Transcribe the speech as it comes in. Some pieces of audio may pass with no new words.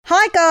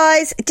Hi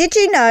guys, did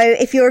you know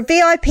if you're a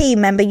VIP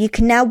member you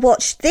can now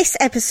watch this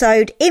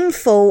episode in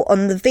full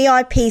on the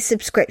VIP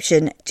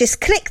subscription?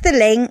 Just click the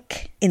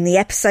link in the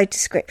episode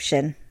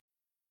description.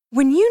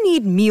 When you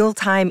need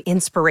mealtime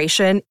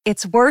inspiration,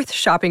 it's worth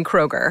shopping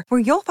Kroger, where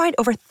you'll find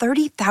over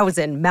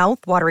 30,000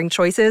 mouth-watering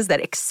choices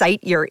that excite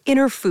your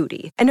inner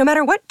foodie. And no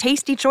matter what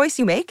tasty choice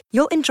you make,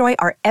 you'll enjoy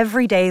our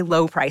everyday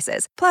low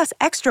prices, plus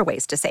extra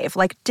ways to save,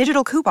 like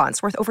digital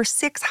coupons worth over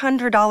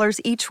 $600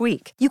 each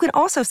week. You can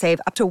also save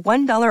up to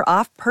 $1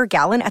 off per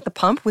gallon at the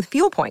pump with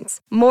fuel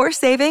points. More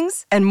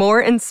savings and more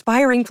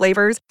inspiring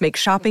flavors make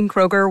shopping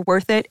Kroger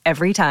worth it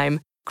every time.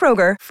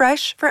 Kroger,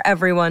 fresh for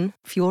everyone.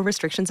 Fuel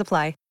restrictions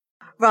apply.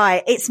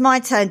 Right, it's my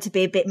turn to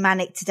be a bit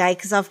manic today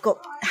because I've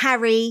got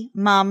Harry,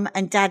 Mum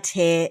and Dad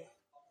here.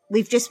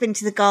 We've just been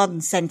to the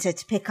garden centre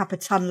to pick up a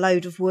ton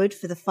load of wood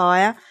for the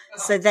fire.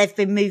 So they've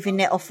been moving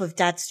it off of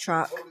Dad's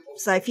truck.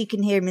 So if you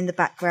can hear him in the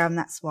background,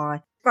 that's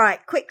why.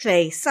 Right,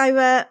 quickly. So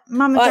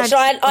Mum and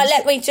Dad... So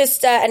let me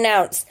just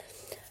announce.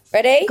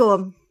 Ready?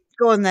 Go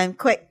on then,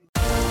 quick.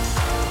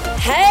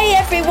 Hey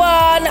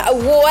everyone,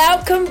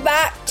 welcome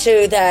back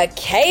to the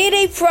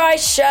Katie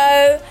Price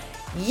Show.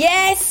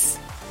 Yes,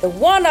 the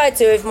one I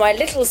do with my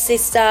little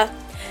sister,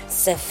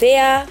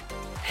 Sophia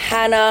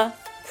Hannah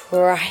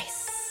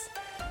Price.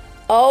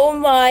 Oh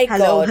my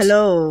God.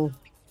 Hello.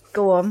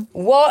 Go on.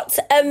 What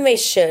a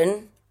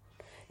mission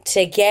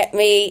to get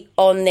me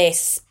on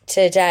this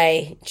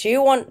today. Do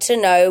you want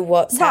to know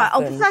what's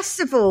happened? Oh, first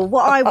of all,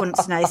 what I want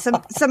to know.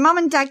 So Mum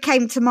and Dad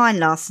came to mine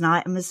last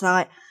night and was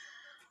like,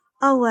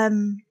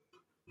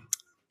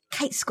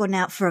 Kate's gone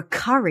out for a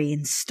curry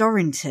in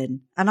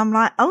Storrington. And I'm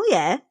like, oh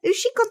yeah, who's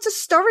she gone to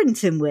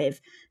Storrington with?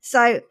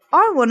 So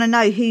I want to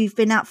know who you've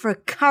been out for a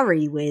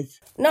curry with.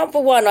 Number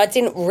one, I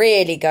didn't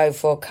really go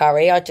for a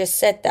curry. I just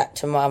said that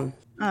to Mum.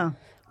 Oh.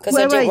 Because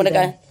I didn't want to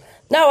go.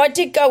 No, I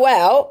did go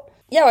out.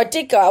 Yeah, I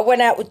did go. I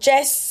went out with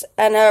Jess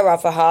and her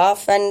other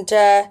half and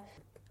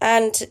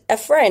a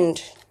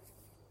friend.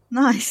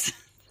 Nice.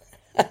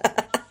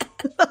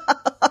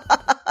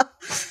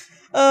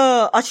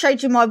 Oh, I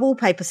showed you my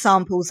wallpaper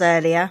samples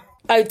earlier.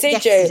 Oh,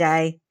 did you?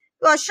 Yesterday.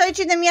 Well, I showed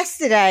you them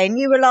yesterday and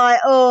you were like,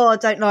 oh, I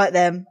don't like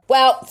them.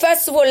 Well,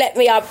 first of all, let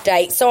me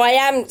update. So I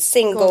am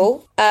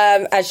single,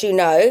 as you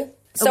know.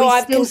 So Are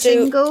we still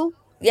single?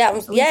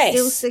 Yeah, yes.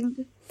 Still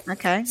single?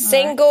 Okay.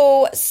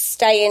 Single,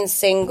 staying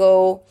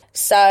single.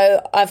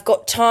 So I've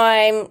got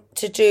time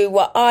to do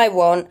what I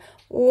want,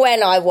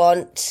 when I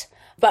want.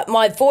 But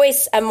my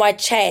voice and my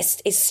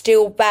chest is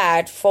still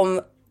bad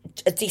from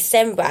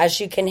December, as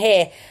you can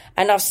hear.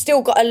 And I've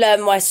still got to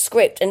learn my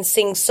script and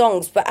sing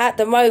songs. But at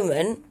the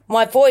moment,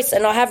 my voice,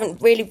 and I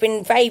haven't really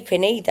been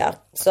vaping either.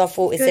 So I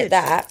thought, is it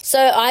that? So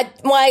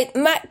my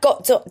Mac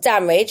got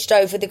damaged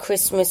over the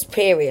Christmas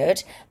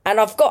period. And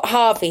I've got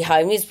Harvey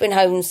home. He's been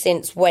home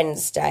since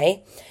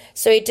Wednesday.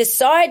 So he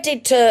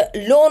decided to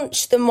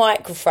launch the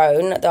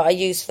microphone that I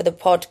use for the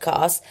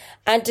podcast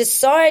and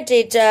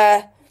decided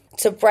to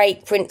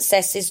break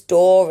Princess's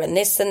door and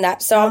this and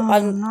that. So I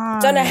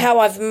don't know how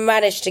I've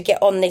managed to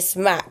get on this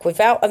Mac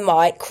without a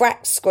mic,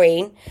 cracked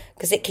screen,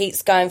 because it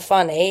keeps going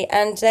funny.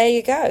 And there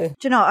you go. Do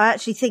you know, I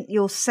actually think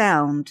your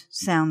sound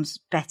sounds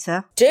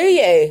better. Do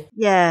you?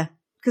 Yeah,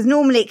 because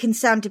normally it can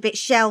sound a bit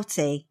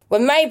shouty.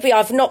 Well, maybe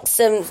I've knocked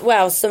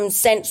some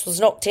sense was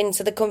knocked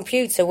into the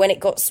computer when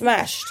it got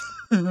smashed.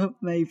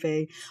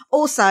 Maybe.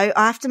 Also,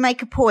 I have to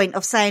make a point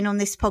of saying on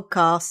this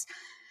podcast,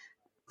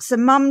 so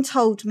Mum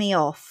told me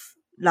off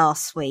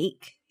last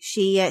week.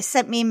 She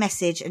sent me a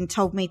message and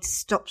told me to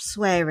stop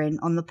swearing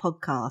on the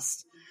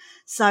podcast.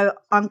 So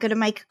I'm going to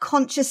make a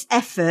conscious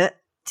effort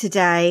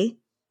today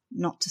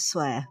not to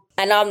swear.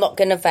 And I'm not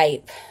going to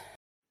vape.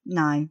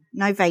 No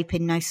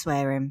vaping, no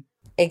swearing.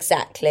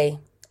 Exactly.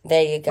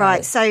 There you go.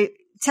 Right, so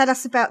tell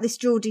us about this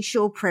Geordie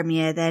Shore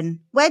premiere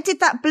then. Where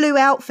did that blue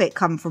outfit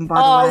come from, by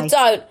the way? Oh,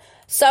 don't.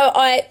 So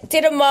I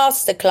did a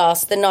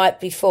masterclass the night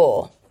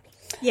before.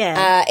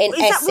 Yeah. In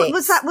Essex.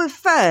 Was that with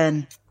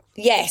Fern?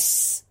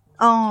 Yes.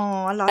 Oh,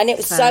 I like Fern. And it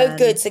was so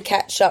good to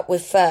catch up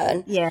with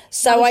Fern. Yeah.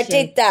 So I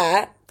did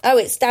that. Oh,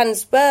 it's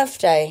Dan's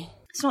birthday.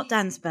 It's not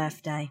Dan's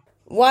birthday.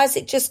 Why has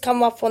it just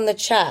come up on the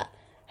chat?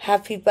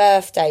 Happy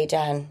birthday,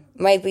 Dan.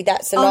 Maybe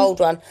that's an old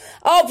one.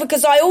 Oh,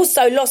 because I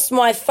also lost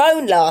my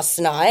phone last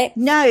night.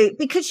 No,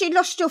 because you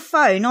lost your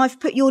phone,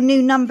 I've put your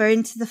new number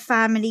into the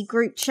family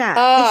group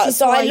chat.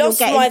 So I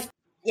lost my...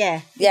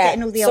 Yeah. Yeah.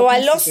 All the so old I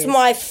messages. lost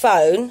my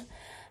phone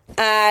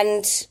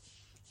and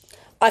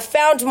I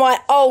found my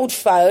old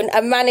phone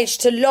and managed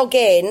to log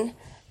in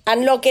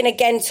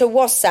again to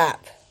WhatsApp.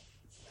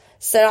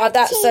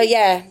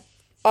 Yeah,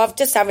 I'm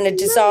just having a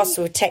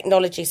disaster with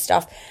technology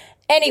stuff.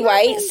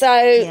 Anyway,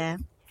 Yeah.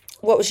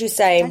 What was you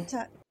saying?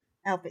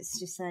 Albert's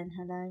just saying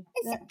hello.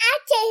 It's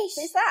Auntie.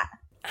 Who's that?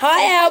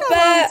 Hi,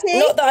 Albert. Auntie.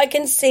 Not that I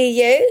can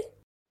see you.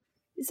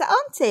 Is that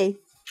Auntie?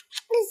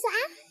 Is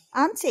that?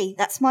 Auntie,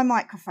 that's my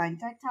microphone.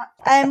 Don't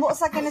touch. What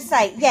was I going to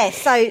say? Yeah,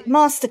 so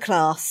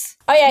masterclass.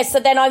 Oh, yeah, so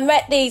then I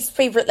met these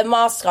people at the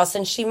masterclass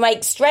and she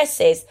makes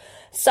dresses.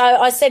 So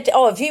I said,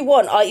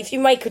 if you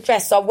make a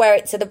dress, I'll wear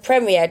it to the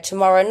premiere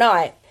tomorrow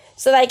night.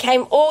 So they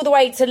came all the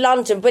way to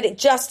London, but it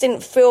just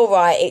didn't feel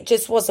right. It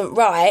just wasn't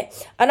right.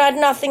 And I had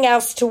nothing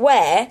else to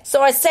wear.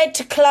 So I said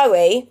to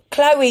Chloe,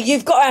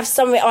 you've got to have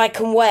something I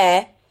can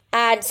wear.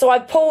 And so I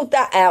pulled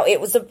that out.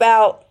 It was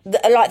about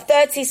like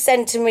 30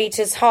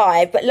 centimetres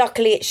high, but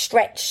luckily it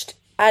stretched.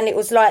 And it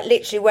was like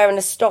literally wearing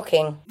a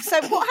stocking. So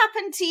what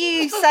happened to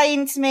you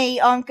saying to me,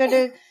 I'm going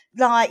to,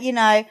 like, you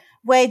know,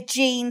 wear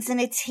jeans and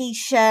a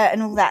T-shirt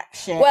and all that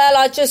shit? Well,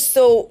 I just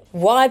thought,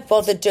 why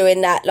bother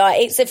doing that?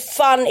 Like, it's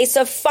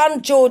a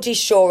fun Geordie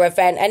Shore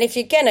event. And if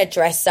you're going to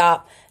dress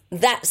up,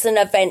 that's an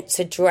event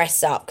to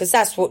dress up, because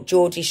that's what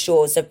Geordie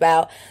Shore's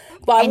about.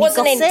 But I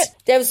wasn't in.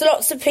 There was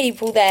lots of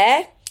people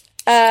there.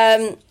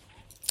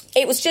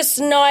 It was just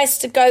nice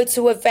to go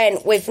to an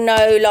event with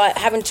no, like,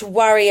 having to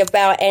worry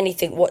about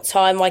anything, what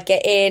time I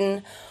get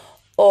in,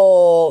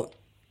 or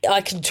I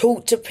can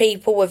talk to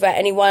people without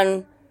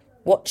anyone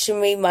watching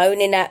me,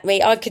 moaning at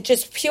me. I could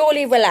just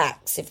purely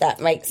relax, if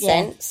that makes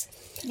sense.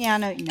 Yeah, I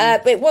know what you mean.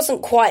 But it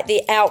wasn't quite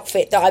the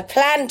outfit that I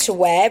planned to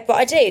wear, but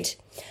I did.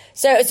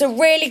 So it was a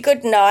really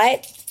good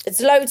night.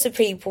 There's loads of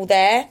people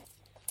there.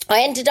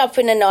 I ended up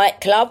in a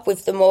nightclub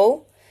with them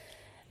all.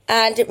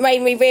 And it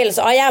made me realise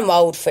I am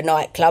old for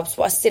nightclubs,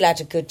 but I still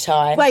had a good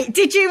time. Wait,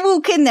 did you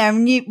walk in there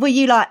and were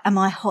you like, am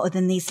I hotter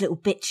than these little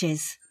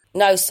bitches?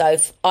 No,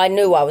 Soph, I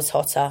knew I was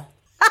hotter.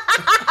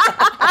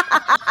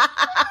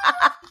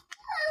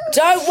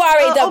 Don't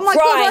worry, the oh my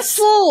price.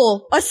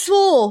 God, I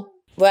swore.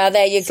 Well,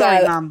 there you Sorry,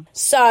 go. Mum.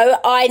 So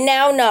I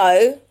now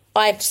know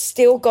I've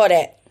still got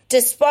it.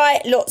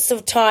 Despite lots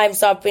of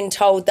times I've been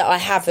told that I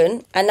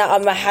haven't and that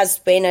I'm a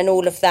has-been and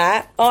all of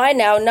that, I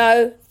now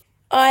know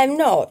I'm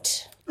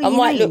not. I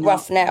might look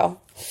rough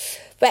now.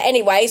 But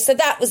anyway, so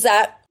that was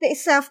that. Bit of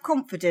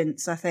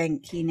self-confidence, I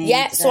think you need.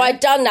 Yeah, so I'd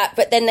done that.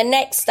 But then the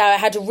next day I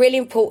had a really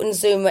important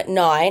Zoom at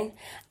 9.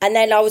 And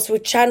then I was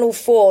with Channel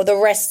 4 the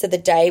rest of the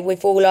day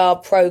with all our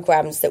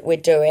programmes that we're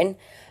doing.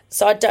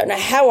 So I don't know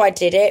how I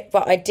did it,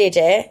 but I did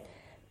it.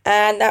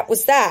 And that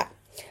was that.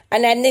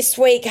 And then this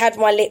week had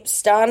my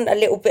lips done, a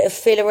little bit of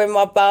filler in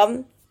my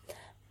bum.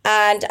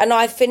 And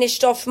I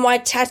finished off my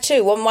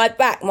tattoo on my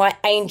back, my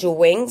angel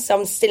wings.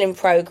 I'm still in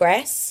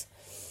progress.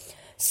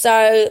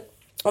 So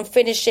I'm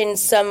finishing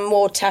some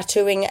more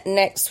tattooing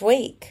next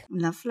week.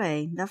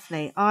 Lovely,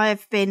 lovely.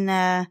 I've been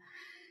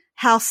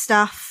house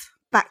stuff,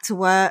 back to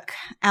work.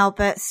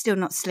 Albert's still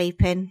not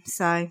sleeping,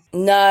 so.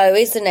 No,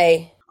 isn't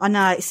he? I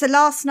know. So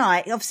last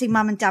night, obviously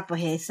Mum and Dad were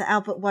here, so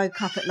Albert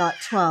woke up at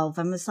like 12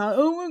 and was like,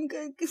 oh, I'm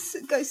going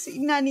to go see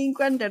Nanny and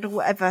Grandad or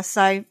whatever.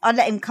 So I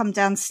let him come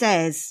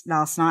downstairs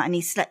last night and he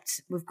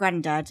slept with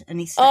Grandad and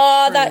he slept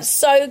through. That's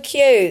so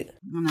cute.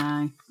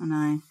 I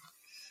know.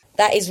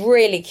 That is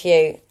really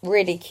cute,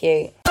 really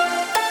cute.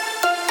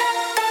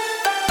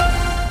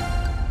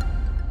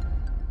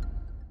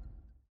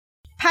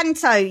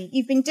 Panto,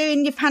 you've been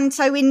doing your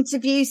Panto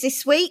interviews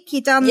this week.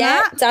 You done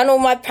that? Yeah, done all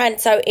my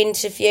Panto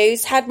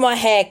interviews, had my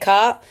hair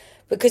cut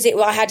because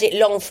I had it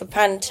long for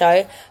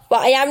Panto. But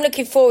I am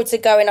looking forward to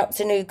going up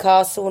to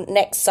Newcastle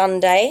next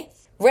Sunday.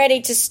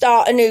 Ready to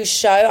start a new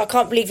show. I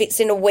can't believe it's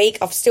in a week.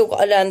 I've still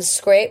got to learn the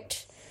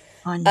script.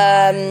 I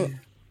know.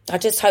 I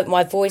just hope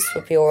my voice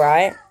will be all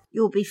right.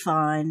 You'll be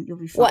fine.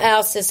 What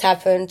else has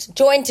happened?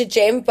 Joined a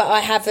gym, but I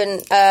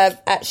haven't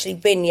actually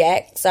been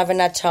yet because I haven't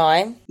had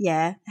time.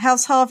 Yeah.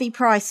 How's Harvey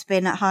Price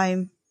been at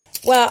home?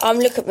 Well,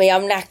 look at me,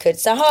 I'm knackered.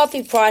 So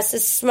Harvey Price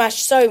has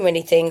smashed so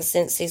many things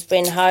since he's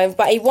been home,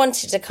 but he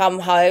wanted to come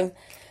home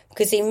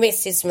because he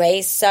misses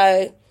me.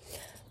 So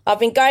I've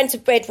been going to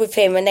bed with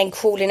him and then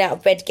crawling out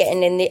of bed,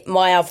 getting in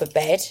my other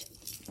bed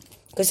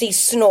because he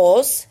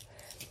snores.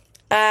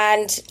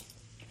 And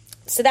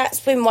so that's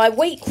been my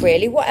week,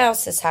 really. What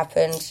else has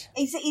happened?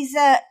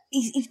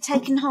 He's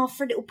taken half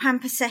for a little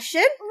pamper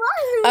session.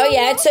 Oh,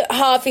 yeah, I took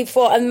Harvey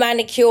for a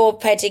manicure,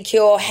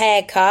 pedicure,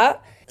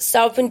 haircut.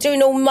 So I've been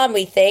doing all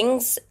mummy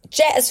things.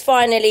 Jet has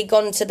finally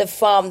gone to the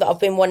farm that I've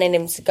been wanting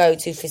him to go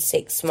to for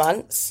 6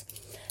 months.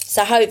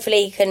 So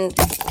hopefully he can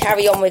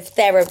carry on with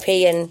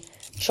therapy and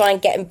try and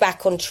get him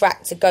back on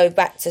track to go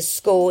back to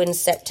school in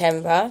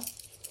September.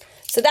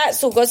 So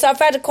that's all good. So I've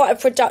had quite a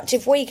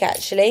productive week,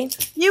 actually.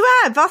 You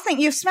have. I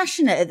think you're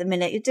smashing it at the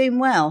minute. You're doing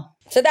well.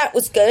 So that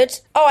was good.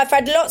 Oh, I've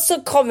had lots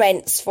of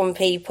comments from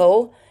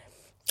people,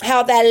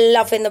 how they're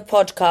loving the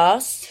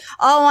podcast.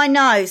 Oh, I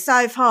know. So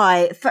have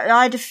I.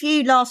 I had a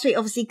few last week,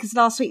 obviously, because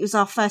last week was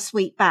our first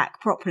week back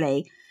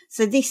properly.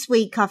 So this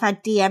week I've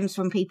had DMs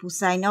from people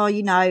saying, oh,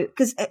 you know,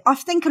 because I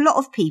think a lot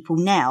of people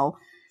now,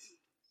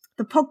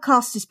 the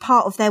podcast is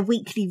part of their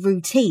weekly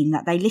routine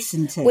that they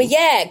listen to. Well,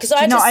 yeah, because I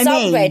had a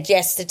subread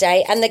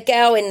yesterday and the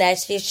girl in there,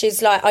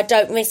 she's like, I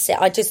don't miss it.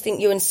 I just think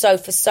you and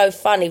Soph are so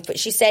funny. But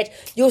she said,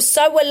 you're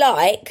so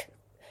alike,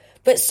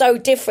 but so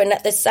different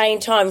at the same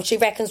time. She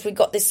reckons we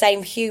got the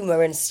same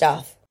humour and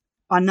stuff.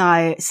 I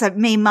know. So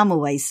me and Mum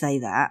always say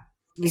that.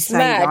 It's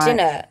mad, isn't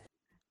it?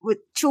 With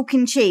chalk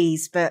and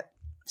cheese, but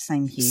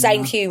same humour.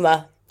 Same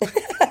humour. And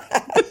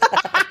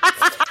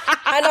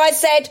I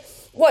said,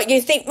 what,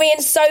 you think me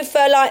and Soph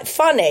are, like,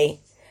 funny?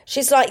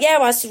 She's like, yeah.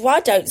 I said, well,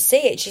 I don't see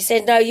it. She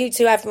said, no, you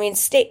two have me in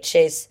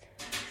stitches.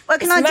 Well,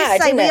 can It's I just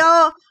mad, say isn't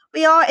it?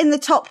 we are in the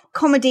top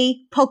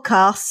comedy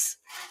podcasts.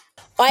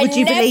 I Would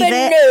you never believe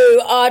it?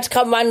 knew I'd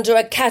come under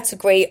a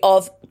category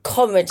of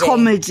comedy.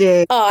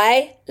 Comedy.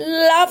 I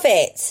love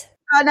it.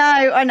 I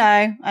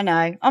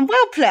know. I'm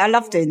well played. I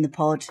love doing the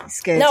pod.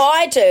 It's good. No,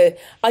 I do.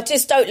 I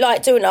just don't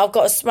like doing it. I've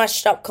got a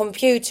smashed up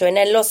computer and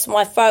then lost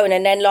my phone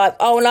and then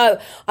oh no,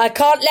 I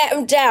can't let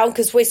them down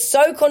because we're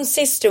so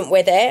consistent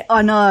with it.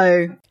 I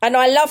know. And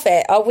I love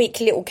it. Our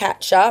weekly little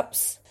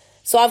catch-ups.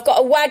 So I've got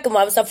a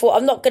Wagamama's. I thought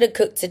I'm not going to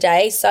cook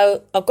today.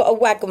 So I've got a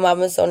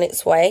Wagamama's on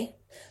its way.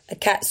 A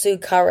katsu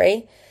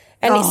curry.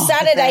 And it's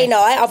Saturday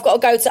night. I've got to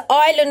go to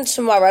Ireland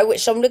tomorrow,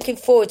 which I'm looking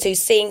forward to,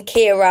 seeing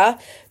Kira,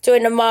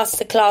 doing a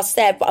masterclass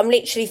there. But I'm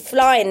literally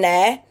flying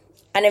there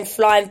and then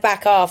flying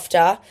back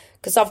after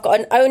because I've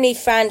got an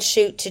OnlyFans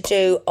shoot to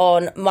do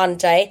on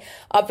Monday.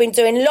 I've been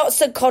doing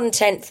lots of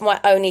content for my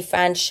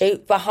OnlyFans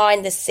shoot,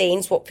 behind the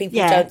scenes, what people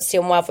don't see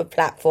on my other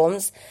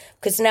platforms,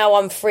 because now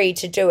I'm free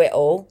to do it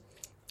all.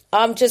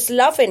 I'm just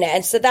loving it.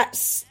 And so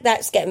that's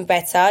getting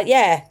better.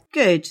 Yeah.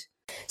 Good.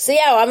 So,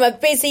 yeah, I'm a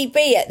busy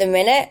bee at the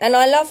minute and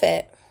I love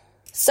it.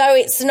 So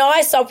it's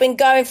nice. I've been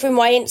going through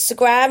my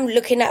Instagram,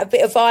 looking at a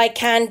bit of eye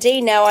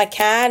candy. Now I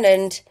can.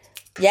 And,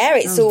 yeah,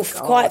 it's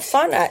quite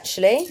fun,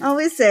 actually. Oh,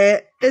 is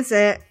it? Is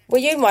it?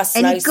 Well, you must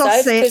Any know so,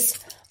 gossip? because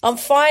I'm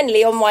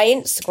finally on my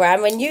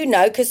Instagram and you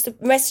know, because the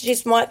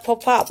messages might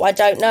pop up. I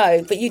don't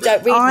know. But you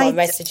don't read my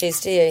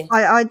messages, do you?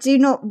 I do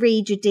not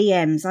read your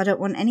DMs. I don't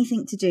want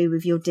anything to do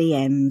with your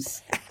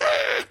DMs.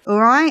 All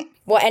right?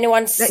 What,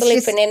 anyone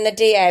slipping in the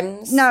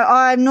DMs? No,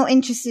 I'm not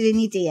interested in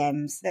your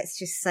DMs. Let's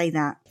just say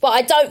that. But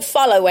I don't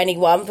follow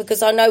anyone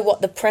because I know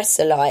what the press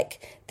are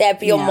like. They're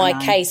beyond my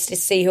case to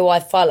see who I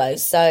follow.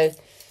 So,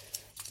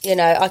 you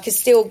know, I can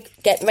still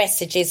get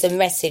messages and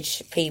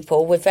message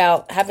people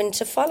without having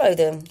to follow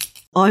them.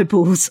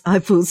 Eyeballs.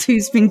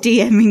 Who's been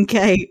DMing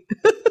Kate?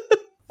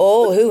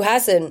 Oh, who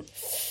hasn't?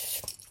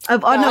 I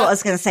know what I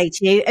was going to say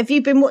to you. Have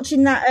you been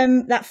watching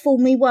that Fool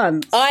Me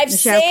Once? I've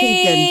Michelle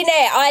seen Keegan?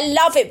 it. I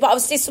love it, but I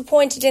was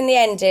disappointed in the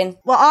ending.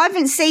 Well, I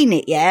haven't seen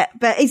it yet,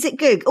 but is it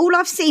good? All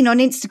I've seen on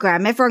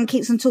Instagram, everyone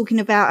keeps on talking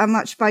about how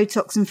much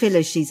Botox and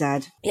fillers she's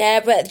had.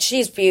 Yeah, but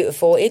she's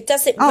beautiful. It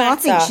doesn't matter. I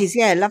think she's,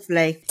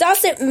 lovely.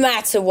 Doesn't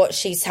matter what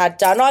she's had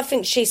done. I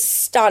think she's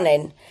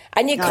stunning.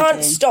 And you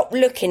can't stop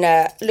looking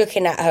at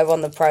her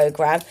on the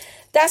programme.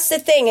 That's the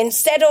thing.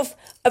 Instead of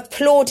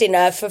applauding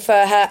her for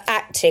her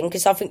acting,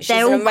 because I think she's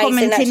They're an all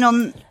amazing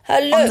commenting actress. Her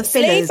on the looks,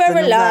 fillers leave her and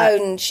all that.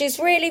 alone. She's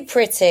really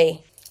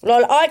pretty.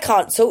 Well, I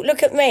can't talk.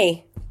 Look at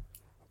me.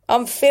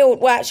 I'm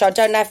filled. Well, actually, I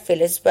don't have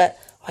fillers, but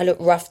I look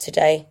rough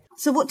today.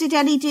 So what did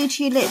Ellie do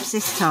to your lips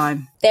this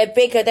time? They're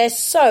bigger. They're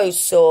so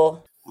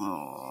sore.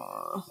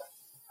 Oh.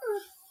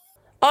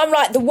 I'm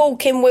like the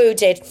walking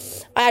wounded.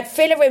 I had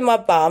filler in my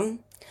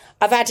bum.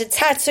 I've had a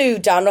tattoo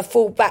done, a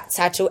full back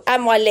tattoo,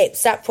 and my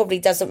lips. That probably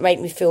doesn't make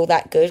me feel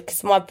that good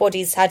because my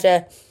body's had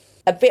a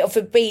bit of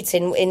a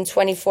beating in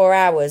 24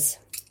 hours.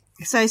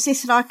 So is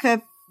this like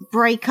a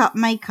break-up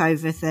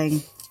makeover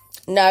thing?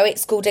 No,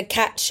 it's called a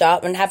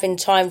catch-up and having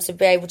time to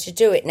be able to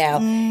do it now.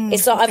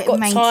 It's like I've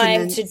got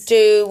time to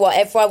do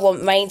whatever I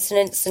want,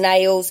 maintenance,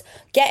 nails,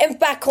 getting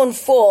back on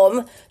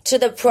form to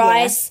the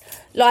price.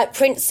 Yeah. Like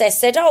Princess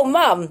said, oh,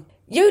 Mum,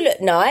 you look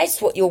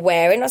nice, what you're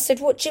wearing. I said,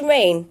 what do you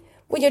mean?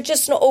 Well, you're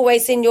just not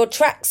always in your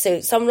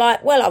tracksuits. I'm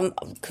like, well,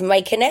 I can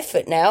make an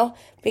effort now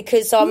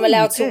because I'm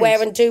allowed to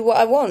wear and do what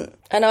I want.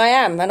 And I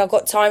am, and I've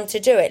got time to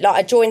do it. Like,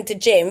 I joined the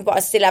gym, but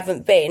I still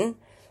haven't been.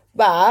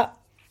 But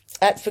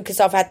that's because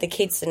I've had the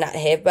kids and that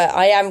here. But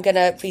I am going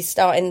to be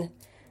starting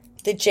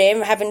the gym,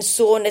 having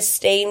sauna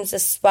steams, a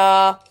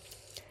spa,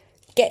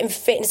 getting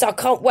fitness. I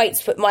can't wait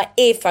to put my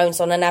earphones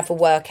on and have a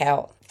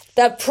workout.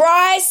 The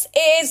price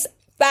is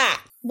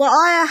back. Well,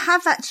 I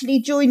have actually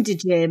joined a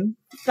gym,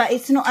 but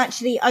it's not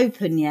actually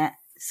open yet.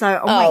 So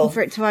I'm waiting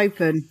for it to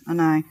open. I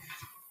know.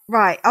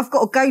 Right, I've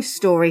got a ghost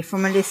story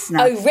from a listener.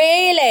 Oh,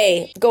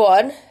 really? Go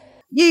on.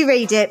 You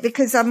read it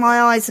because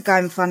my eyes are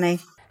going funny.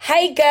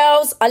 Hey,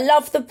 girls, I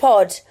love the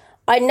pod.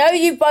 I know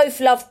you both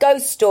love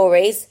ghost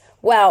stories.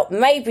 Well,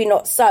 maybe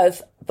not so,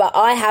 but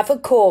I have a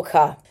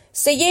corker.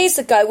 So years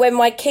ago, when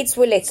my kids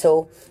were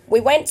little, we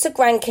went to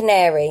Gran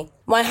Canaria.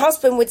 My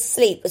husband would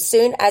sleep as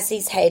soon as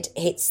his head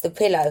hits the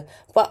pillow,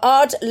 but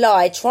I'd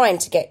lie trying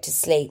to get to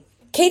sleep.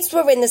 Kids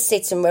were in the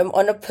sitting room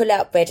on a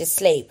pull-out bed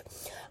asleep.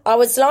 I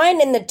was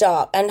lying in the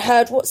dark and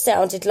heard what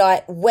sounded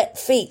like wet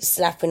feet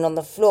slapping on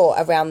the floor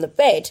around the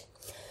bed.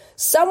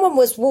 Someone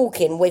was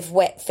walking with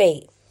wet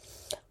feet.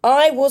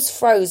 I was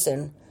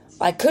frozen.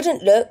 I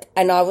couldn't look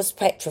and I was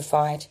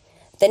petrified.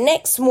 The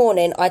next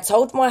morning I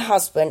told my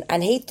husband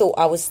and he thought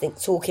I was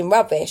talking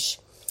rubbish.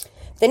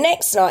 The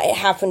next night it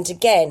happened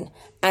again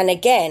and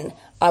again.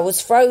 I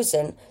was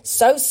frozen,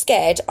 so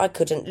scared I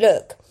couldn't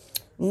look.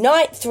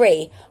 Night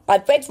 3, I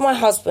begged my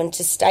husband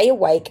to stay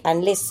awake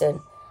and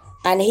listen,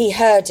 and he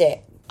heard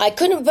it. I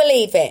couldn't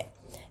believe it.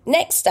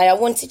 Next day I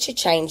wanted to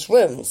change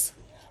rooms.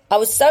 I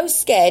was so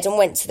scared and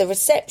went to the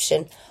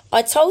reception.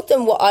 I told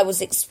them what I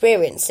was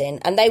experiencing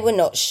and they were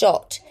not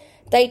shocked.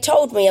 They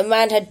told me a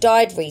man had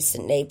died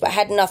recently but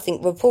had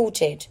nothing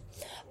reported.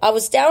 I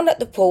was down at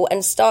the pool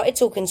and started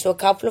talking to a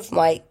couple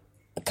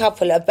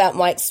about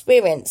my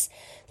experience.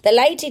 The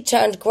lady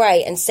turned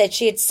grey and said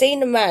she had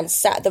seen a man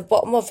sat at the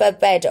bottom of her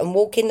bed and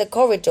walk in the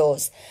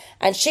corridors,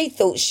 and she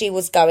thought she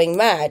was going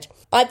mad.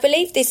 I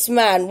believe this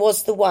man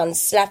was the one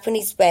slapping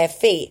his bare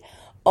feet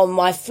on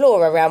my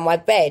floor around my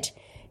bed.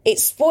 It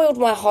spoiled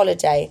my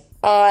holiday.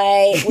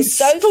 I was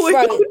so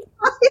thrown.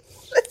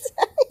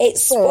 It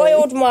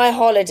spoiled my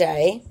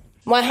holiday.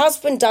 My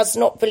husband does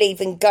not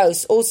believe in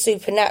ghosts or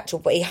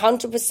supernatural, but he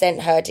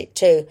 100% heard it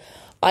too.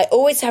 I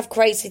always have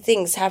crazy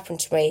things happen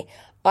to me.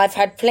 I've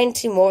had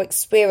plenty more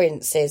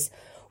experiences.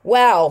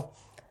 Well,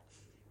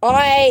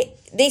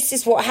 this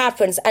is what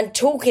happens. And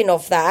talking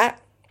of that,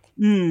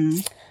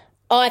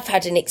 I've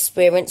had an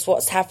experience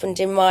what's happened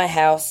in my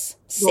house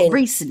since.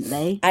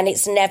 Recently? And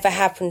it's never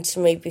happened to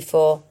me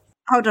before.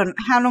 Hold on.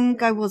 How long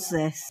ago was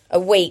this? A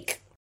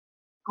week.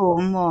 Go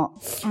on,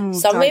 what? Oh,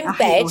 so I'm in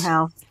bed.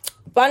 House.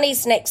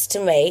 Bunny's next to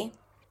me,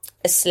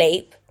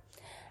 asleep.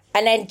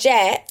 And then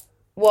Jet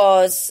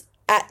was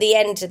at the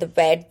end of the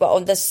bed, but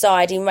on the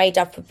side, he made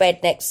up a bed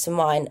next to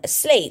mine,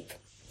 asleep.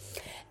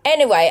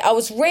 Anyway, I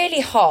was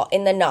really hot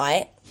in the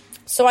night,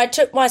 so I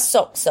took my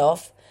socks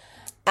off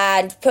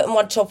and put them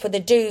on top of the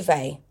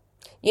duvet.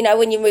 You know,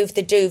 when you move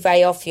the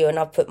duvet off you, and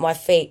I put my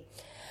feet.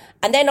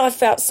 And then I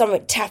felt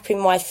something tapping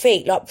my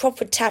feet, like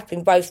proper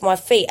tapping both my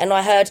feet. And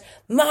I heard,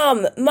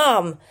 Mum,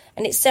 Mum.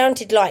 And it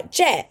sounded like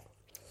Jet.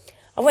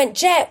 I went,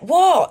 Jet,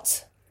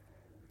 what?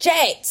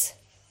 Jet.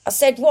 I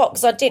said, what?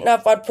 Because I didn't know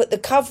if I'd put the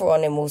cover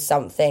on him or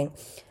something.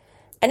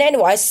 And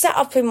anyway, I sat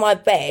up in my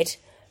bed,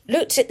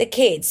 looked at the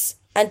kids,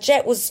 and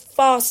Jet was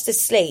fast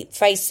asleep,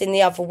 facing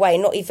the other way,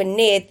 not even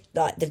near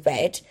like the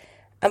bed.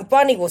 And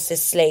Bunny was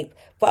asleep,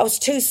 but I was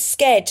too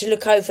scared to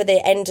look over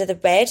the end of the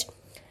bed.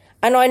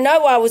 And I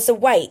know I was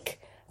awake,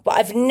 but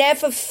I've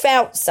never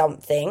felt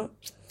something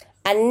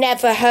and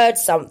never heard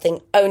something,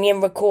 only in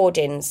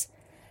recordings.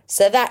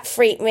 So that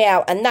freaked me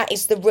out, and that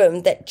is the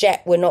room that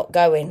Jet were not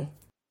going.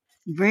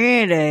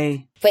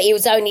 Really? But he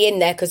was only in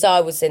there because I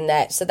was in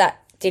there, so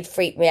that did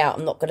freak me out,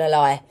 I'm not going to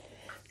lie.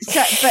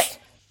 So, but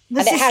was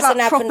and it this hasn't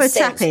like happened proper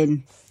since.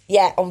 tapping?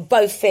 Yeah, on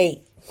both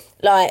feet.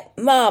 Like,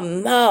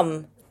 Mum,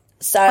 Mum.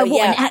 So, Oh, what,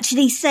 yeah. and it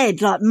actually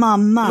said, like,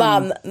 Mum, Mum.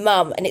 Mum,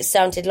 Mum. And it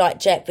sounded like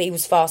Jet, but he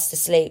was fast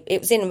asleep.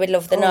 It was in the middle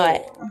of the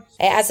night.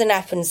 It hasn't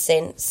happened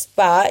since,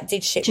 but it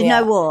did shit Do me you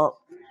know up. what?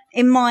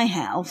 In my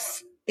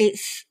house,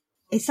 it's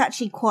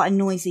actually quite a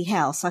noisy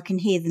house. I can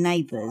hear the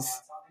neighbours.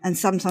 And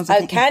sometimes I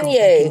think, can God, you?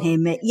 they can hear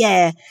me.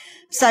 Yeah.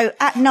 So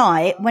at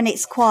night, when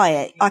it's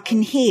quiet, I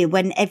can hear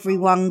when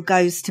everyone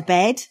goes to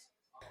bed. Do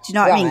you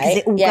know what I mean? Because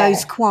it all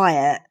goes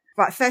quiet.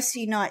 Right, first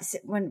few nights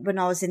when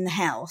I was in the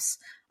house,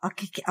 I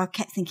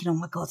kept thinking, oh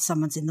my God,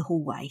 someone's in the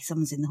hallway.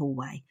 Someone's in the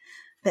hallway.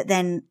 But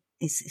then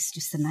it's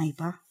just a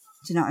neighbour.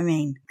 Do you know what I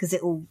mean? Because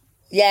it all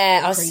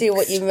Yeah, I creaks. see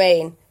what you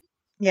mean.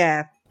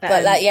 Yeah.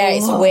 But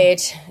it's weird,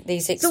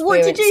 these experiences. So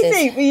what did you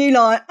think? Were you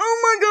like, oh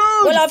my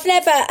God? Well, I've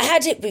never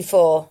had it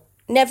before.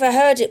 Never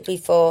heard it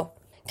before.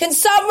 Can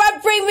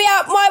someone bring me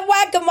up my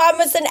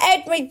Wagamamas and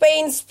Edmund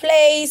beans,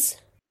 please?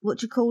 What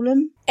do you call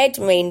them?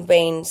 Edmund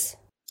beans.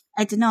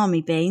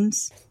 Edamame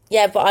beans.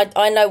 Yeah, but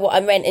I know what I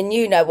meant, and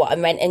you know what I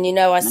meant, and you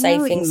know I say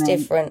know what you things meant.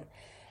 different.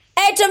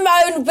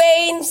 Edamame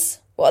beans.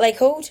 What are they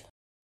called?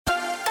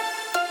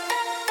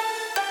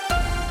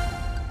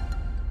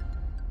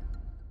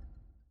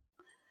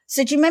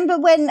 So do you remember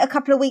when a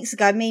couple of weeks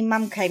ago me and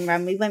Mum came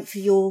round, we went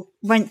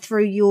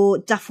through your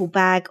duffel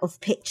bag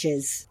of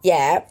pictures?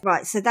 Yeah.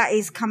 Right, so that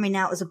is coming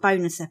out as a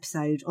bonus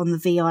episode on the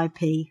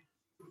VIP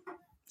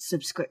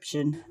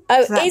subscription.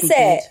 Oh, So that'd is be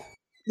it? good.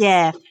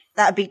 Yeah,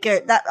 that'd be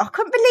good. I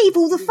couldn't believe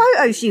all the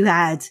photos you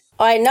had.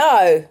 I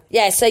know.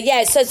 Yeah, so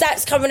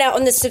that's coming out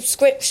on the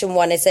subscription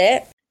one, is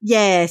it?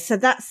 Yeah, so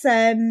that's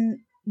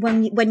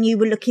when you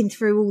were looking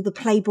through all the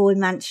Playboy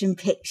Mansion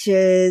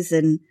pictures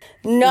and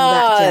all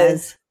that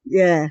jazz.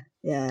 Yeah.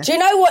 Do you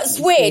know what's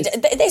weird?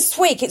 This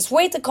week, it's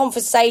weird the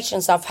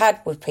conversations I've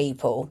had with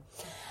people.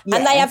 Yeah.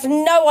 And they have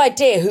no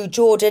idea who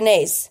Jordan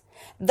is.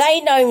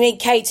 They know me,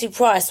 Katie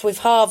Price, with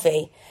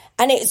Harvey.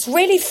 And it's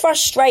really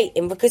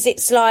frustrating because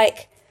it's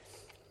like,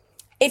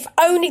 if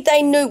only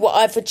they knew what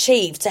I've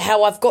achieved, to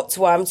how I've got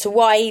to where I'm, to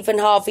why even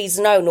Harvey's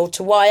known, or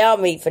to why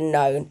I'm even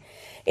known.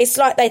 It's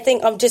like they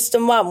think I'm just a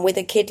mum with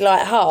a kid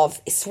like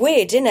Harv. It's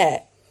weird, isn't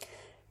it?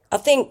 I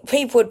think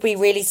people would be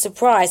really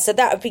surprised. So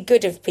that would be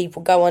good if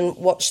people go and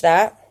watch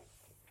that.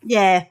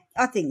 Yeah,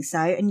 I think so.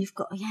 And you've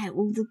got,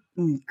 all the,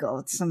 oh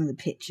God, some of the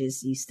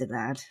pictures you still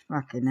had.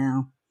 Fucking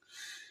hell.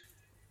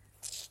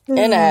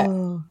 Isn't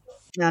it?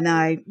 I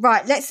know.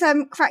 Right, let's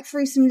crack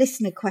through some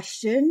listener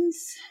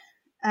questions.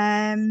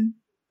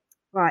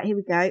 Right, here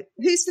we go.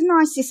 Who's the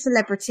nicest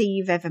celebrity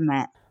you've ever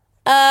met?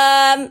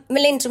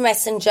 Melinda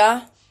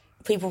Messenger.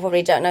 People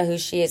probably don't know who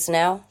she is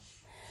now.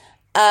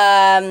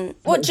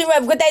 What do you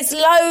remember? There's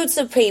loads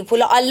of people.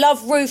 Like, I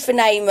love Ruth and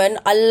Eamon.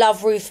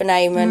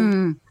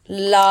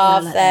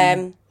 Love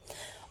them.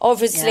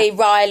 Obviously,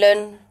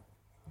 Rylan.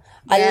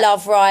 I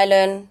love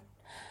Rylan.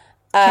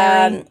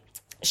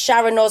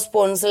 Sharon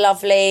Osbourne's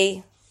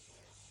lovely.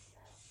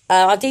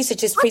 These are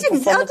just I people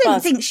from the didn't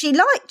past. think she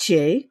liked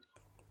you.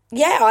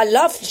 Yeah, I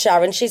love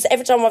Sharon. She's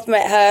every time I've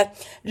met her.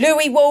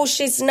 Louis Walsh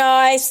is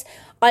nice.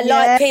 I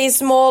like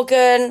Piers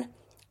Morgan.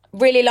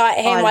 Really like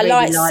him. I really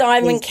like like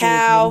Simon Piers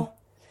Cowell. Morgan.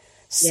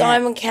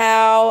 Simon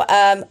Cowell.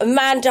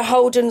 Amanda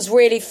Holden's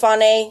really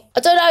funny. I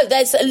don't know.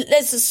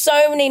 There's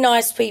so many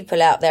nice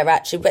people out there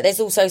actually, but there's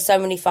also so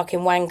many fucking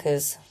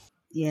wankers.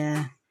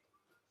 Yeah.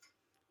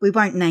 We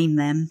won't name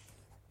them.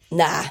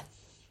 Nah,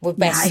 we're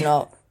best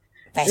not.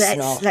 Best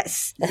not.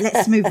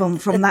 Let's move on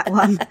from that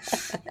one.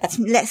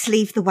 Let's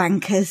leave the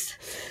wankers.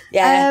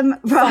 Yeah.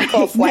 Right,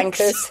 fuck off,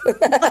 wankers.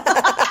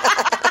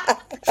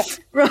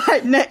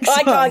 Right, next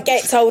I one. can't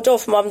get told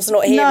off. Mum's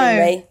not hearing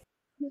me.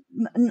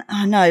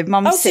 I know,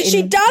 Mum's Oh, so she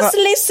sitting... does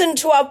listen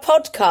to our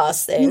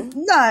podcast then?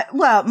 No,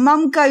 well,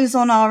 Mum goes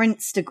on our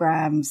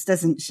Instagrams,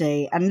 doesn't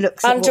she? And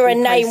looks at Under what a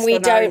name post we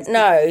on our don't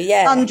know,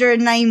 yeah. Under a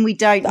name we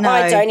don't know.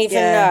 I don't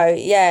even know,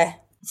 yeah.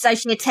 So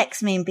she'd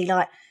text me and be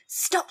like,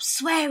 stop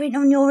swearing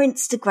on your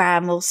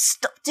Instagram or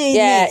stop doing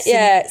Yeah, this.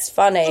 yeah, it's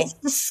funny.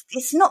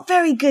 It's not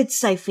very good,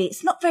 Sophie.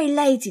 It's not very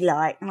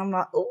ladylike. And I'm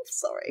like, oh,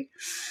 sorry.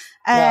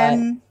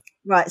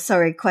 Right,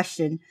 sorry,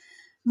 question.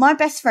 My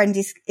best friend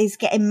is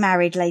getting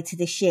married later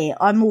this year.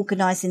 I'm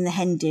organising the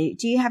hen do.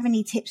 Do you have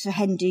any tips for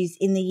hen dos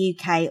in the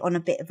UK on a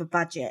bit of a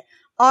budget?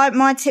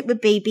 My tip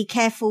would be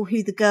careful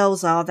who the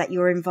girls are that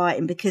you're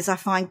inviting, because I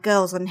find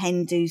girls on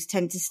hen dos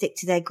tend to stick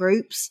to their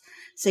groups.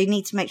 So you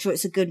need to make sure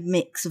it's a good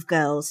mix of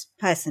girls,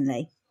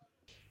 personally.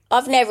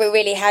 I've never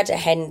really had a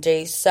hen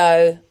do,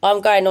 so I'm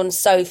going on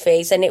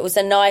Sophie's, and it was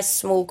a nice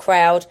small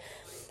crowd.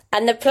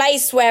 And the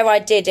place where I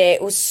did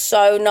it was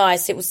so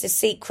nice. It was the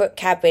Secret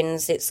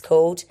Cabins, it's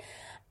called.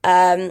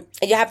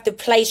 You have the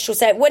place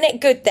yourself. Wasn't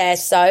it good there,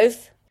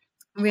 Soph?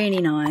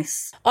 Really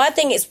nice. I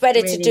think it's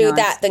better to do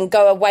that than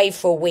go away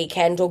for a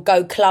weekend or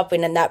go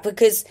clubbing and that,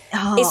 because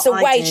it's a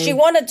waste. You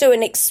want to do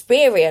an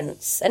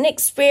experience. An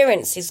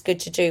experience is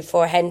good to do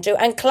for a hen do,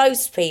 and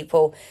close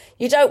people.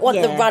 You don't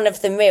want the run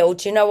of the mill.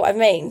 Do you know what I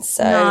mean?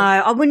 So no,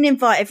 I wouldn't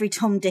invite every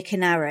Tom, Dick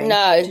and Harry.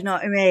 No. Do you know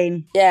what I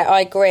mean? Yeah,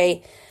 I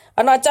agree.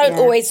 And I don't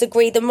always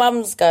agree the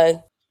mums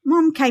go.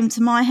 Mum came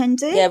to my hen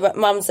do. Yeah, but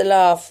mum's a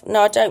laugh.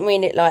 No, I don't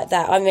mean it like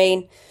that. I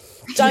mean,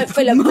 don't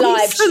feel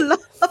obliged.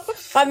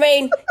 I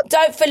mean,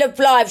 don't feel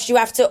obliged. You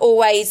have to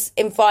always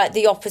invite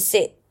the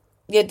opposite,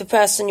 the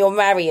person you're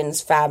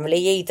marrying's family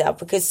either,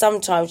 because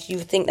sometimes you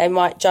think they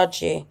might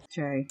judge you.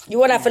 True. You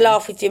want to have a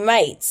laugh with your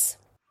mates.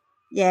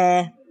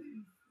 Yeah.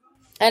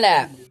 I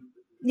know.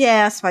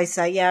 Yeah, I suppose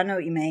so. Yeah, I know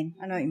what you mean.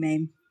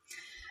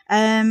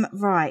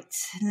 Right.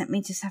 Let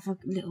me just have a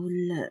little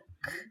look.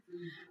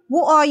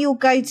 What are your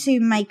go-to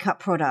makeup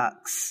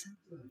products?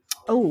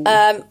 Oh.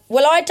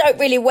 Well, I don't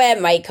really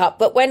wear makeup,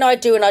 but when I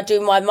do, and I do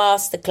my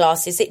master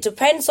classes, it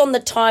depends on the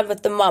time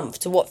of the month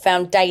to what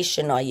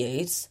foundation I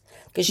use,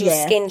 because your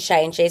skin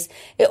changes.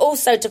 It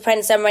also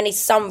depends how many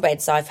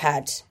sunbeds I've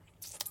had.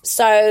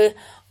 So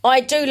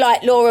I do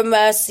like Laura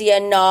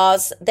Mercier,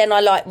 NARS, then I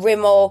like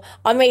Rimmel.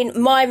 I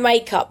mean, my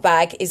makeup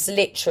bag is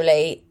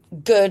literally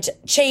good,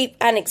 cheap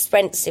and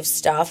expensive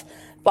stuff,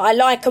 but I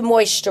like a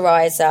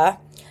moisturiser.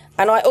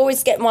 And I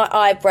always get my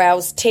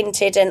eyebrows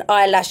tinted and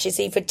eyelashes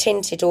either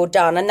tinted or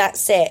done, and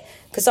that's it.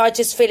 Because I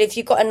just feel if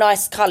you've got a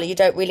nice colour, you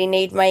don't really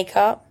need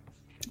makeup.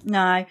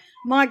 No.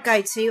 My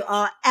go-to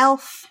are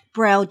e.l.f.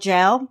 Brow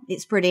Gel.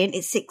 It's brilliant.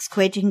 It's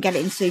 £6. You can get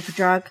it in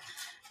Superdrug.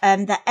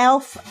 The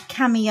e.l.f.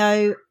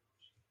 Cameo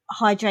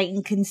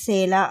Hydrating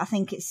Concealer. I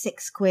think it's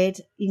 £6.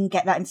 You can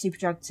get that in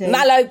Superdrug too.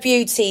 Mallow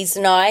Beauty's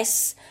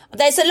nice.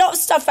 There's a lot of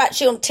stuff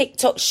actually on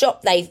TikTok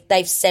Shop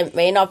they've sent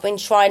me, and I've been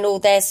trying all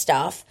their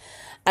stuff.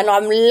 And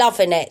I'm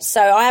loving it.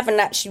 So I haven't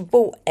actually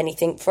bought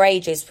anything for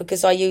ages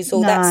because I use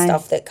all that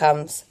stuff that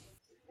comes.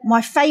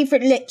 My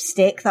favourite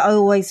lipstick that I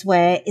always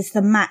wear is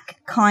the MAC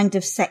Kind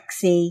of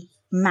Sexy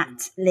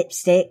matte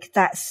lipstick.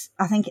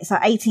 I think it's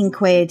like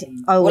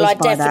 £18. I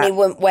definitely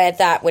wouldn't wear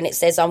that when it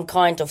says I'm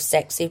kind of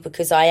sexy,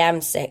 because I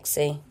am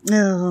sexy.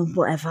 Oh,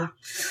 whatever.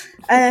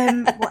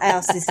 What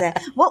else is there?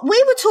 What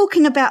we were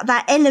talking about,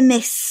 that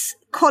Elemis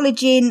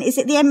collagen, is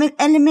it the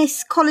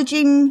Elemis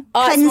collagen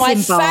cleansing balm?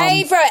 It's my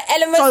favourite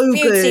Elemis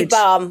beauty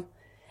balm.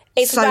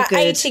 It's so about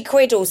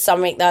 £80 or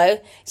something though.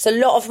 It's a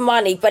lot of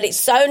money, but it's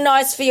so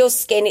nice for your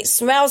skin. It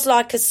smells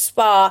like a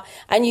spa,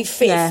 and you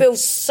feel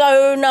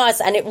so nice,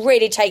 and it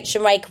really takes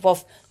your makeup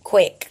off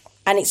quick.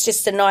 And it's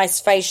just a nice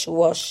facial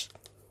wash.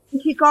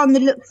 If you go on the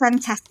Look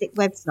Fantastic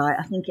website,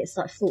 I think it's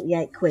like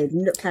 £48.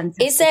 And Look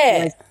Fantastic. Is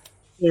it?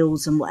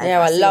 Deals and whatever.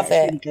 Yeah, I love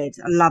it. Really good.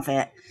 I love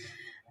it.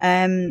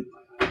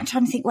 I'm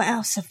trying to think what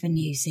else I've been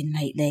using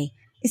lately.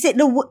 Is it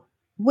the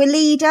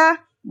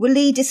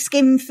Weleda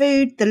Skin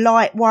Food, the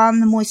light one,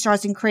 the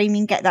moisturising cream?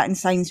 You can get that in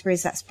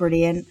Sainsbury's. That's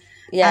brilliant.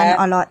 Yeah.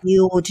 And I like the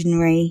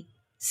Ordinary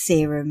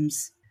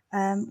serums.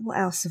 What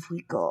else have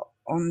we got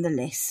on the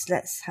list?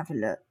 Let's have a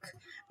look.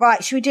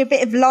 Right, should we do a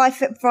bit of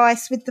life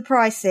advice with the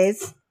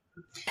prices?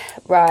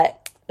 Right.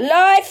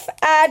 Life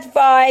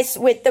advice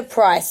with the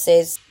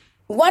prices.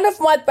 One of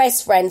my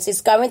best friends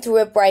is going through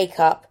a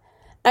breakup,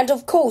 and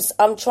of course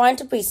I'm trying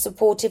to be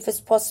supportive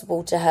as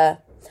possible to her.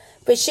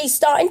 but she's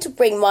starting to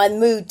bring my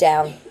mood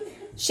down.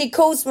 She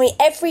calls me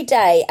every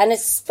day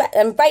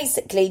and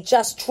basically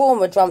just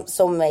trauma dumps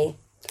on me.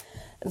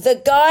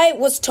 The guy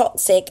was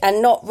toxic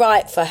and not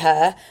right for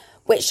her,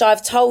 which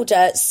I've told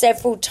her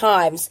several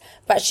times,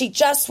 but she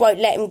just won't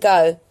let him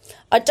go.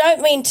 I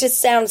don't mean to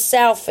sound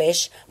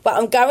selfish, but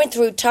I'm going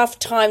through tough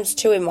times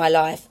too in my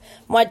life.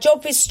 My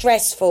job is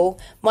stressful,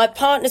 my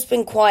partner's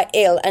been quite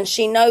ill and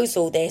she knows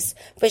all this,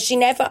 but she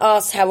never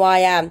asks how I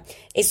am.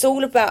 It's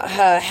all about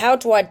her. How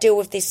do I deal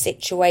with this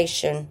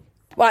situation?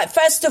 Right,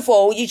 first of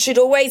all, you should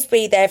always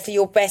be there for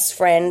your best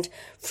friend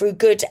through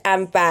good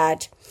and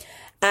bad.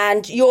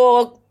 And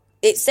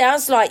it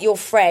sounds like your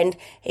friend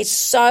is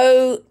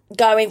so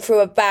going through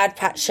a bad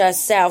patch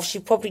herself, she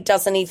probably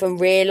doesn't even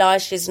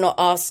realise she's not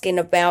asking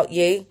about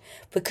you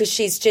because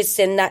she's just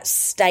in that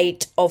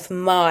state of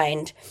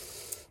mind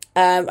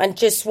and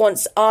just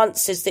wants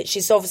answers that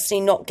she's obviously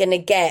not going to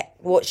get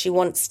what she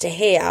wants to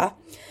hear.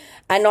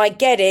 And I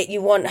get it,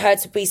 you want her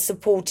to be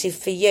supportive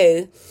for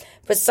you.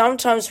 But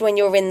sometimes when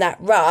you're in that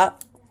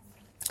rut,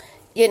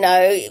 you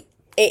know,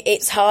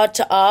 it's hard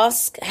to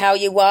ask how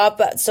you are,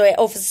 but so it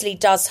obviously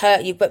does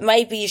hurt you. But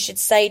maybe you should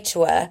say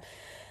to her,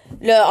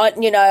 look,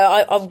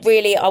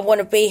 I want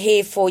to be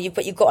here for you,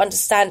 but you've got to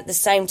understand at the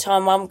same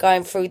time I'm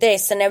going through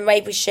this, and then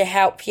maybe she'll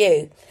help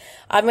you.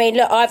 I mean,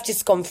 look, I've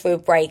just gone through a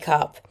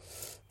breakup,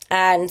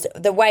 and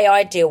the way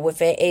I deal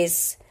with it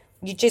is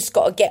you just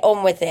got to get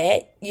on with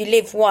it. You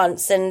live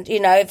once, and, you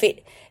know, if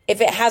it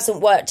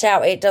hasn't worked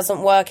out, it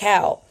doesn't work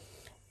out,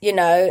 you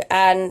know,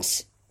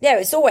 and yeah,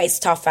 it's always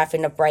tough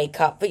having a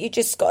breakup, but you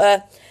just got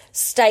to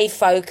stay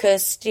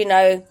focused, you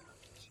know,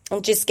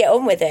 and just get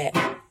on with it.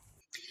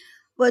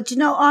 Well, do you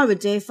know what I would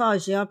do if I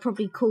was you? I'd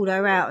probably call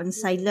her out and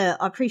say, look,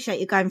 I appreciate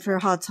you going through a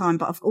hard time,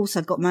 but I've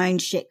also got my own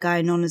shit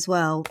going on as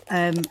well.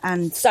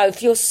 And so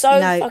if you're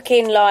so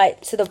fucking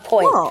like to the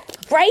point,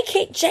 break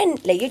it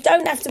gently. You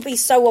don't have to be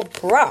so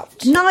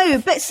abrupt. No,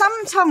 but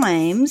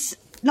sometimes,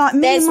 like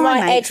me and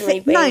my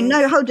mate.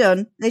 No, hold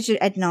on. There's your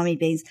edamame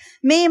beans.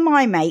 Me and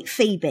my mate,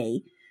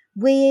 Phoebe,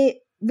 we're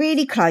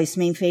really close,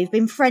 me and Phoebe. We've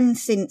been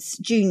friends since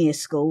junior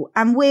school,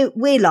 and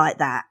we're like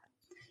that.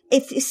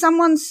 If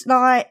someone's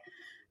like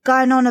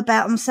going on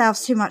about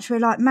themselves too much, we're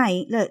like,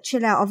 mate, look,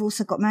 chill out. I've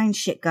also got my own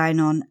shit going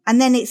on. And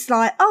then it's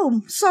like,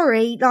 oh,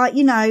 sorry, like,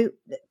 you know,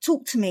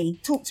 talk to me.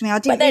 I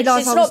didn't realise I was doing it.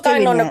 She's not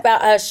going on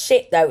about her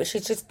shit though.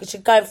 She's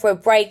going for a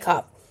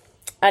breakup.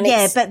 And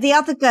but the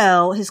other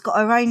girl has got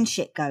her own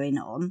shit going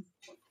on,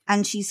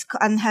 and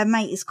her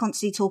mate is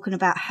constantly talking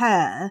about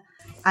her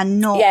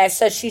and not. Yeah,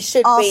 so she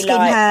should asking be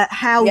like, her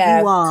how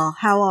you are,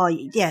 how are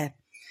you? Yeah.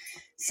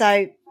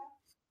 So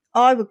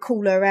I would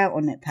call her out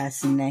on it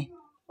personally.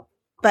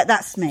 But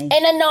that's me.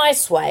 In a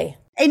nice way.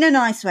 In a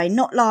nice way,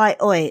 not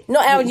like, oi.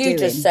 Not how you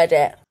just said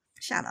it.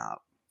 Shut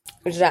up.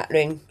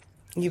 Exactly.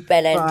 You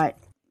bellend. Right.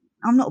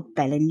 I'm not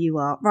belling, you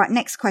are. Right,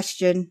 next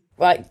question.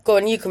 Right, go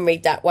on, you can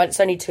read that one. It's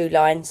only 2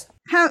 lines.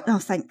 Oh,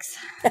 thanks.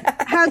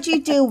 How do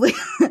you deal with...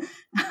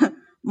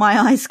 My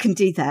eyes can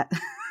do that.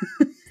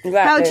 Exactly.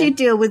 How do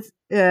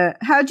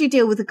you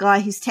deal with a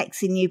guy who's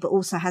texting you but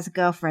also has a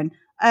girlfriend?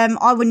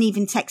 I wouldn't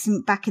even text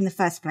him back in the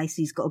first place.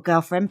 He's got a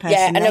girlfriend,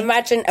 personally. Yeah, and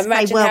imagine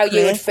how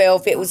you would feel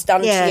if it was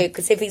done to you.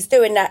 Because if he's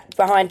doing that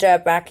behind her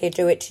back, he'd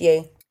do it to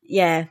you.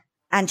 Yeah,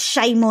 and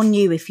shame on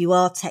you if you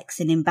are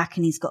texting him back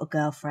and he's got a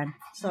girlfriend.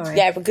 Sorry.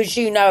 Yeah, because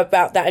you know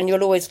about that and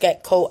you'll always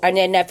get caught and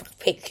they'll never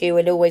pick you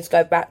and always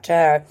go back to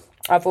her.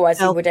 Otherwise,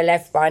 he would have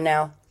left by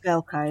now.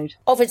 Girl code.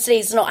 Obviously,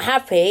 he's not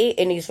happy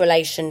in his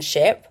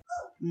relationship.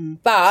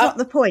 But it's not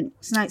the point.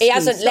 It's no excuse. He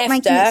hasn't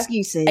left her.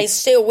 Excuses. He's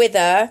still with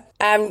her,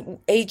 and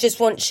he just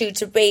wants you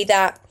to be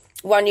that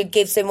one who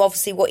gives him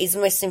obviously what he's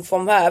missing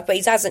from her. But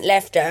he hasn't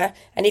left her,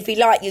 and if he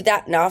liked you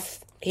that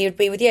enough, he would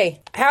be with you.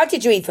 How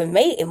did you even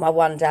meet him? I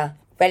wonder.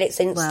 Well, it's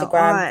Instagram.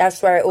 Well,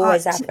 that's where it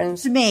always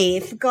happens. To me,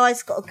 if a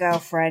guy's got a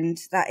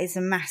girlfriend, that is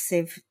a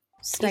massive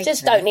statement. You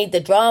just don't need the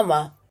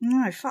drama.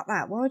 No, fuck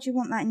that. Why would you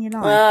want that in your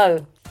life?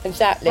 No,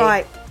 exactly.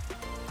 Right,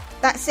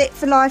 that's it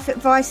for life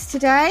advice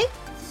today.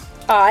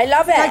 I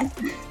love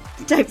it.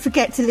 Don't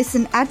forget to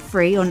listen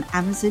ad-free on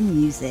Amazon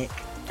Music.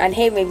 And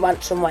hear me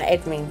munch on my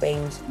edamame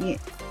beans. Yeah,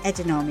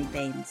 edamame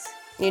beans.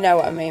 You know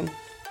what I mean.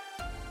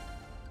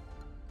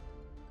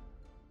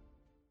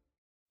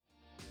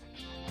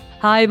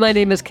 Hi, my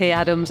name is Kay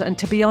Adams, and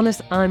to be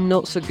honest, I'm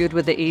not so good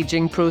with the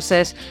ageing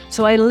process,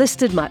 so I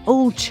enlisted my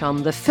old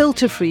chum, the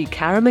filter-free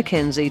Cara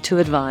McKenzie, to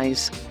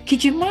advise.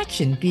 Could you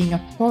imagine being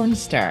a porn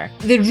star?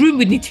 The room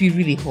would need to be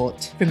really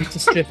hot for me to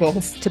strip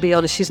off. To be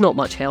honest, she's not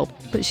much help,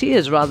 but she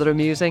is rather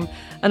amusing.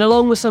 And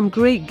along with some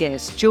great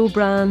guests, Jo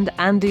Brand,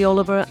 Andy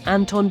Oliver,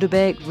 Anton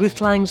Dubek, Ruth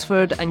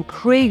Langsford and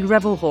Craig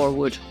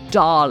Revel-Horwood,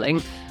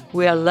 darling,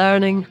 we are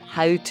learning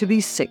how to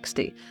be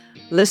 60.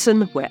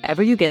 Listen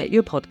wherever you get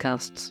your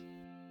podcasts.